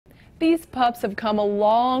These pups have come a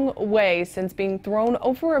long way since being thrown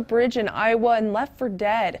over a bridge in Iowa and left for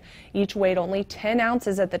dead. Each weighed only 10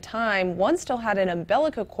 ounces at the time. One still had an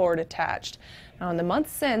umbilical cord attached. Now, in the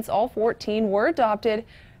months since, all 14 were adopted.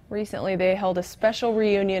 Recently, they held a special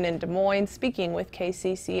reunion in Des Moines, speaking with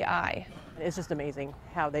KCCI. It's just amazing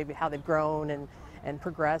how they've grown and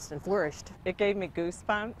progressed and flourished. It gave me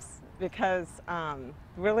goosebumps because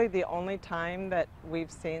really the only time that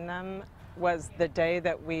we've seen them was the day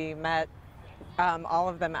that we met all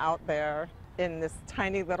of them out there in this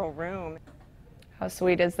tiny little room. How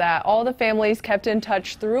sweet is that? All the families kept in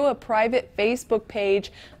touch through a private Facebook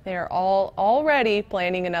page. They are all already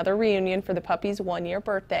planning another reunion for the puppy's one-year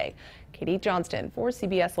birthday. Katie Johnston for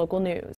CBS Local News.